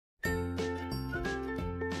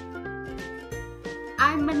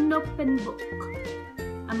I'm an open book.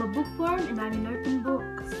 I'm a bookworm and I'm an open book.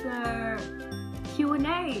 So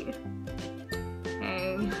Q&A.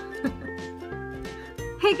 Hey.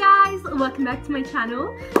 Hey guys, welcome back to my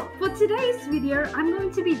channel. For today's video, I'm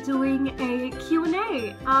going to be doing a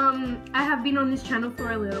Q&A. I have been on this channel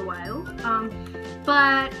for a little while,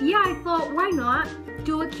 but yeah, I thought why not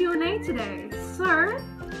do a Q&A today. So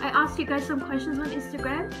I asked you guys some questions on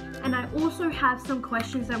Instagram, and I also have some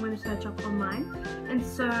questions I'm going to search up online. And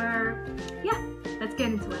so yeah, let's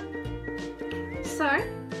get into it. So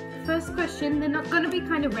first question, they're not going to be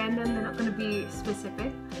kind of random, they're not going to be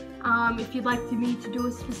specific. If you'd like me to do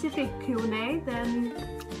a specific Q&A, then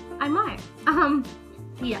I might.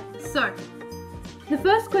 Yeah, so the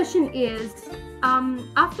first question is,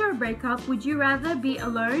 after a breakup, would you rather be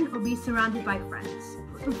alone or be surrounded by friends?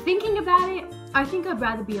 Thinking about it, I think I'd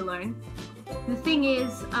rather be alone. The thing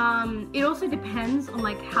is, it also depends on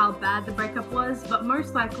like how bad the breakup was, but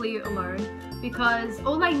most likely alone, because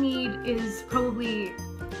all I need is probably,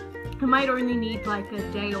 I might only need like a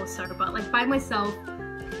day or so, but like by myself,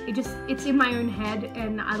 it's in my own head,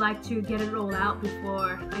 and I like to get it all out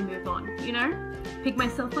before I move on, you know? Pick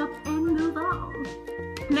myself up and move on.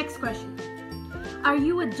 Next question. Are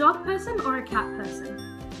you a dog person or a cat person?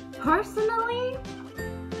 Personally,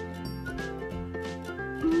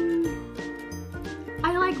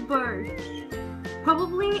 I like both.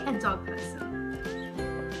 Probably a dog person.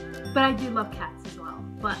 But I do love cats as well,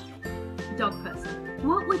 but dog person.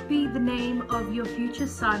 What would be the name of your future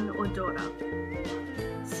son or daughter?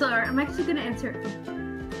 So I'm actually going to answer it for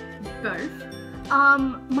both.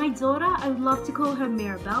 My daughter, I would love to call her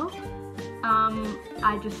Mirabelle.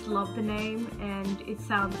 I just love the name and it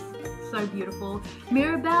sounds so beautiful.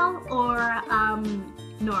 Mirabelle or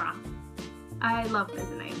Nora. I love those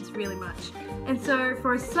names really much. And so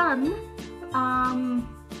for a son, I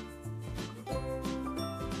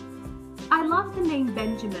love the name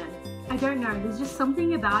Benjamin. I don't know, there's just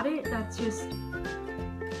something about it that's just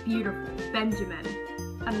beautiful. Benjamin.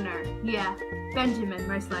 I don't know. Yeah, Benjamin,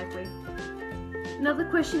 most likely. Another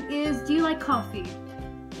question is, do you like coffee?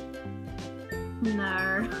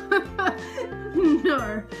 No.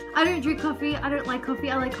 No. I don't drink coffee. I don't like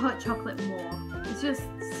coffee. I like hot chocolate more. It's just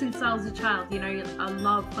since I was a child, you know, I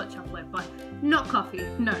love hot chocolate, but not coffee.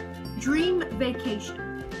 No. Dream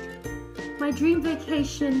vacation. My dream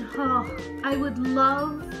vacation, I would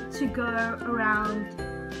love to go around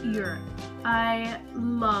Europe. I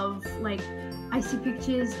love, like, I see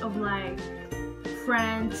pictures of like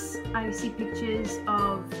France, I see pictures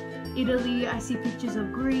of Italy, I see pictures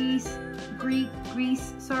of Greece,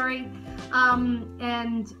 sorry.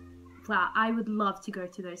 And wow, I would love to go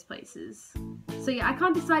to those places. So yeah, I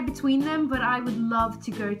can't decide between them, but I would love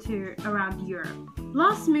to go to around Europe.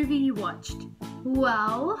 Last movie you watched?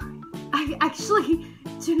 Well, I actually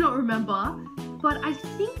do not remember, but I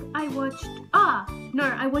think I watched,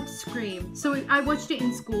 I watched Scream. So I watched it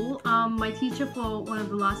in school. My teacher for one of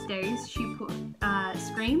the last days, she put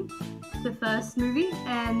Scream, the first movie,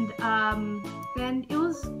 and it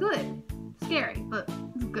was good. Scary, but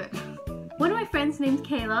good. One of my friends named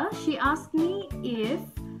Kayla, she asked me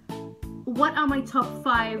what are my top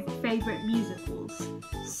 5 favorite musicals?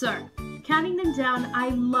 So, counting them down, I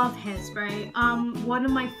love Hairspray. One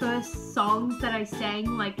of my first songs that I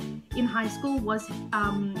sang like in high school was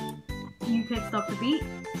You Can't Stop the Beat,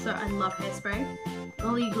 so I love Hairspray.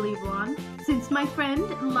 Legally Blonde. Since my friend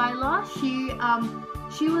Lila, she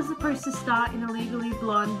was supposed to star in a Legally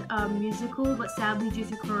Blonde musical, but sadly due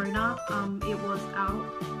to Corona, it was out.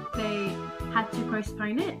 They had to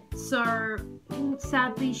postpone it, so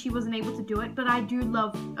sadly she wasn't able to do it, but I do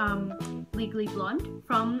love Legally Blonde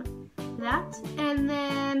from that. And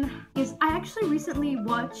then I actually recently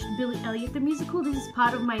watched Billy Elliot the musical. This is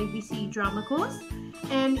part of my ABC drama course,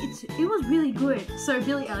 and it was really good. So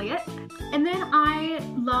Billy Elliot. And then I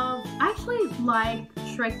actually like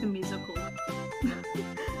Shrek the musical.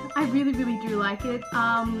 I really do like it.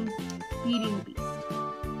 Beauty and the Beast.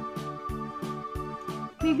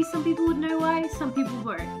 Maybe some people would know why, some people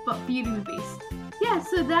won't, but Beauty and the Beast. Yeah,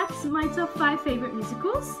 so that's my top 5 favorite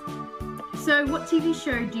musicals. So what TV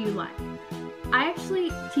show do you like?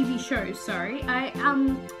 TV shows, sorry.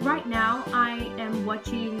 Right now I am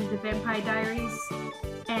watching The Vampire Diaries,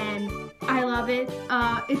 and I love it.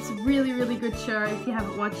 It's a really good show. If you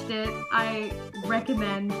haven't watched it, I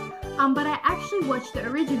recommend. But I actually watched the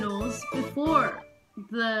originals before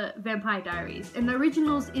The Vampire Diaries, and the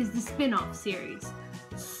originals is the spin-off series.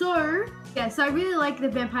 So, yes, I really like The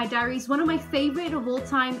Vampire Diaries. One of my favorite of all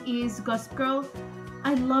time is Gossip Girl.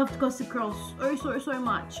 I loved Gossip Girl so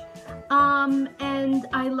much. And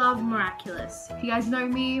I love Miraculous. If you guys know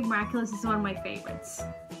me, Miraculous is one of my favorites.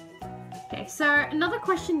 Okay, so another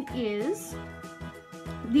question is,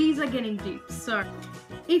 these are getting deep. So,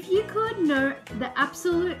 if you could know the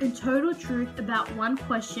absolute and total truth about one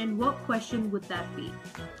question, what question would that be?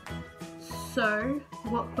 So,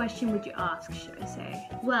 what question would you ask, should I say?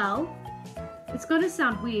 Well, it's gonna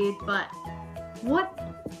sound weird, but what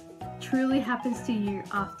truly happens to you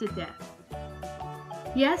after death?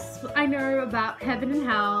 Yes, I know about heaven and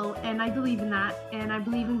hell, and I believe in that, and I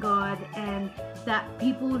believe in God, and that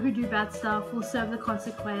people who do bad stuff will serve the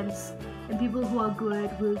consequence, and people who are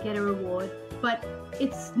good will get a reward, but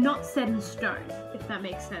it's not set in stone, if that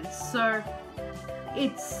makes sense. So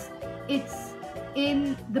it's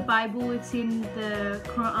in the Bible, it's in the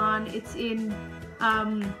Quran, it's in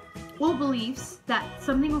all beliefs that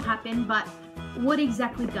something will happen, but what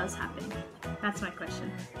exactly does happen? That's my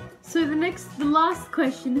question. So the last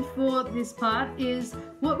question for this part is,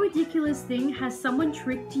 what ridiculous thing has someone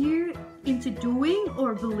tricked you into doing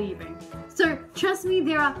or believing? So trust me,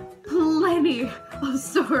 there are plenty of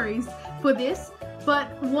stories for this,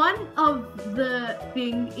 but one of the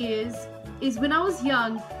thing is when I was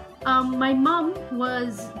young, my mum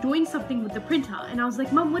was doing something with the printer, and I was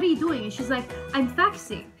like, Mum, what are you doing? And she's like, I'm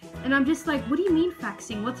faxing. And I'm just like, what do you mean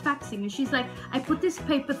faxing? What's faxing? And she's like, I put this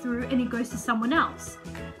paper through and it goes to someone else.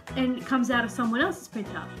 And it comes out of someone else's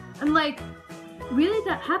printer. I'm like, really,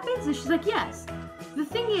 that happens? And she's like, yes. The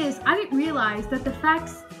thing is, I didn't realize that the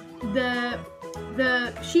fax,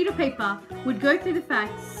 the sheet of paper would go through the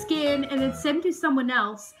fax, scan, and then send to someone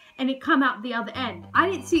else, and it come out the other end. I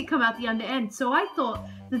didn't see it come out the other end, so I thought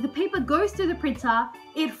that the paper goes through the printer,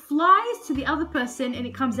 it flies to the other person, and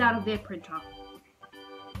it comes out of their printer.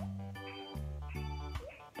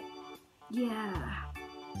 Yeah.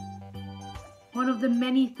 One of the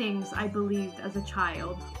many things I believed as a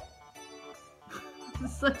child.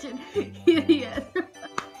 Such an idiot.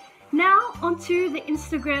 Now onto the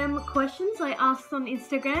Instagram questions I asked on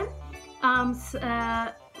Instagram.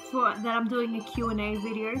 That I'm doing a Q&A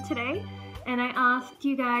video today, and I asked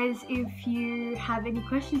you guys if you have any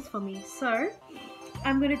questions for me. So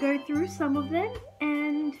I'm gonna go through some of them,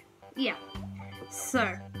 and yeah.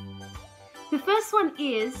 So the first one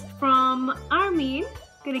is from Armin.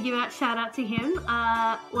 Gonna give a shout out to him,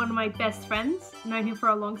 one of my best friends, known him for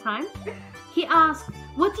a long time. He asked,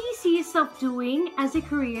 what do you see yourself doing as a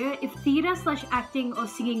career if theatre/acting or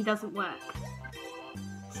singing doesn't work?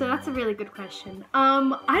 So that's a really good question.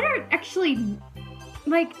 I don't actually,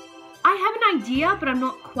 like, I have an idea, but I'm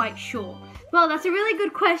not quite sure. Well, that's a really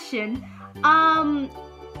good question,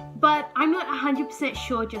 but I'm not 100%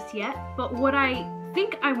 sure just yet. But what I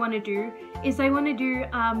think I want to do is I want to do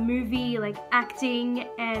movie like acting,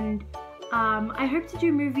 and I hope to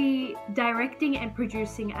do movie directing and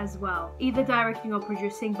producing as well, either directing or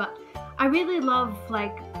producing. But I really love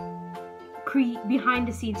like behind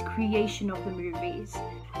the scenes creation of the movies.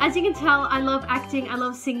 As you can tell, I love acting, I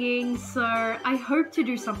love singing, so I hope to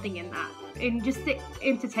do something in that, in just the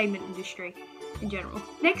entertainment industry in general.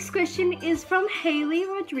 Next question is from Haley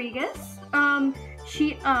Rodriguez.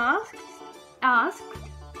 She asked,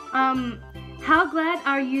 how glad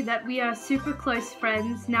are you that we are super close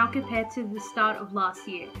friends now compared to the start of last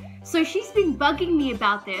year? So she's been bugging me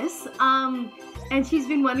about this, and she's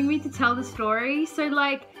been wanting me to tell the story. So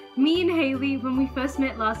like, me and Haley, when we first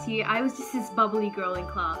met last year, I was just this bubbly girl in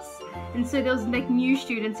class. And so there was like new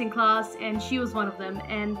students in class, and she was one of them,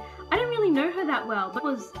 and I didn't really know her that well, but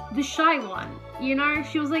was the shy one, you know?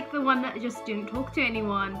 She was like the one that just didn't talk to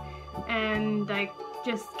anyone, and like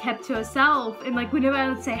just kept to herself, and like whenever I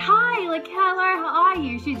would say hi, like hello, how are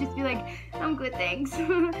you, she'd just be like, I'm good, thanks.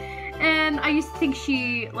 And I used to think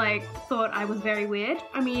she like thought I was very weird.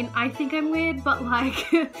 I mean, I think I'm weird, but like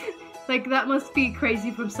like that must be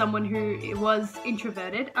crazy from someone who was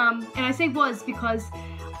introverted. And I say was because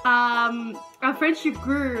our friendship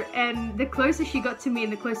grew, and the closer she got to me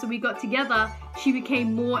and the closer we got together, she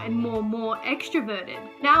became more and more extroverted.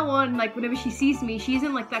 Now on, like whenever she sees me, she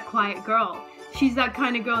isn't like that quiet girl. She's that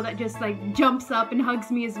kind of girl that just like jumps up and hugs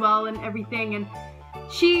me as well and everything. And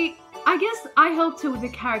I guess I helped her with the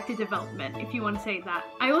character development, if you want to say that.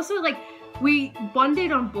 I also like, we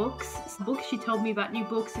bonded on books. She told me about new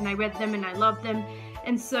books, and I read them and I loved them.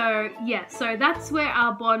 And so, yeah, so that's where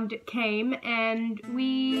our bond came, and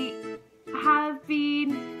we have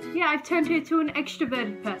been, yeah, I've turned her to an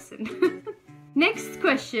extroverted person. Next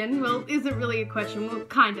question, well, isn't really a question, well,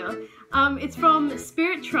 kinda. It's from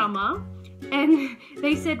Spirit Trauma, and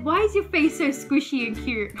they said, why is your face so squishy and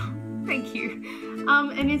cute? Thank you.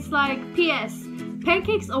 And it's like, P.S.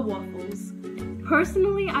 Pancakes or waffles?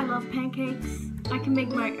 Personally, I love pancakes. I can make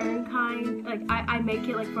my own kind. Like I make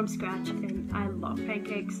it like from scratch, and I love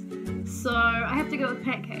pancakes. So I have to go with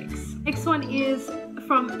pancakes. Next one is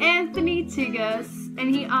from Anthony Tigas,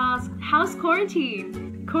 and he asked, "How's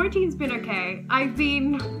quarantine?" Quarantine's been okay. I've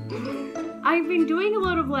been doing a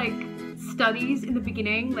lot of like studies in the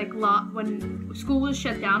beginning, like when school was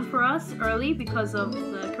shut down for us early because of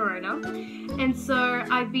the corona, and so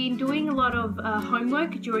I've been doing a lot of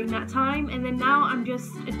homework during that time, and then now I'm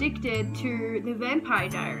just addicted to the Vampire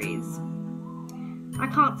Diaries. I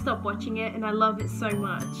can't stop watching it, and I love it so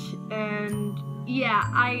much. And yeah,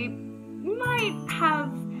 I might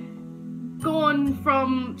have gone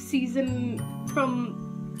from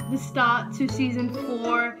the start to season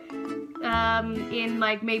 4 in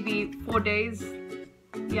like maybe 4 days.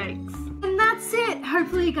 Yikes. And that's it.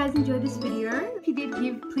 Hopefully you guys enjoyed this video. If you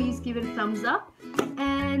did, please give it a thumbs up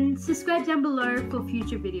and subscribe down below for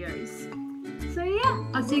future videos. So yeah,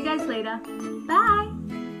 I'll see you guys later. Bye.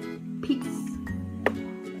 Peace.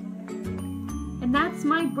 And that's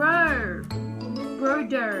my bro.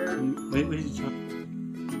 Broder. Wait, where's your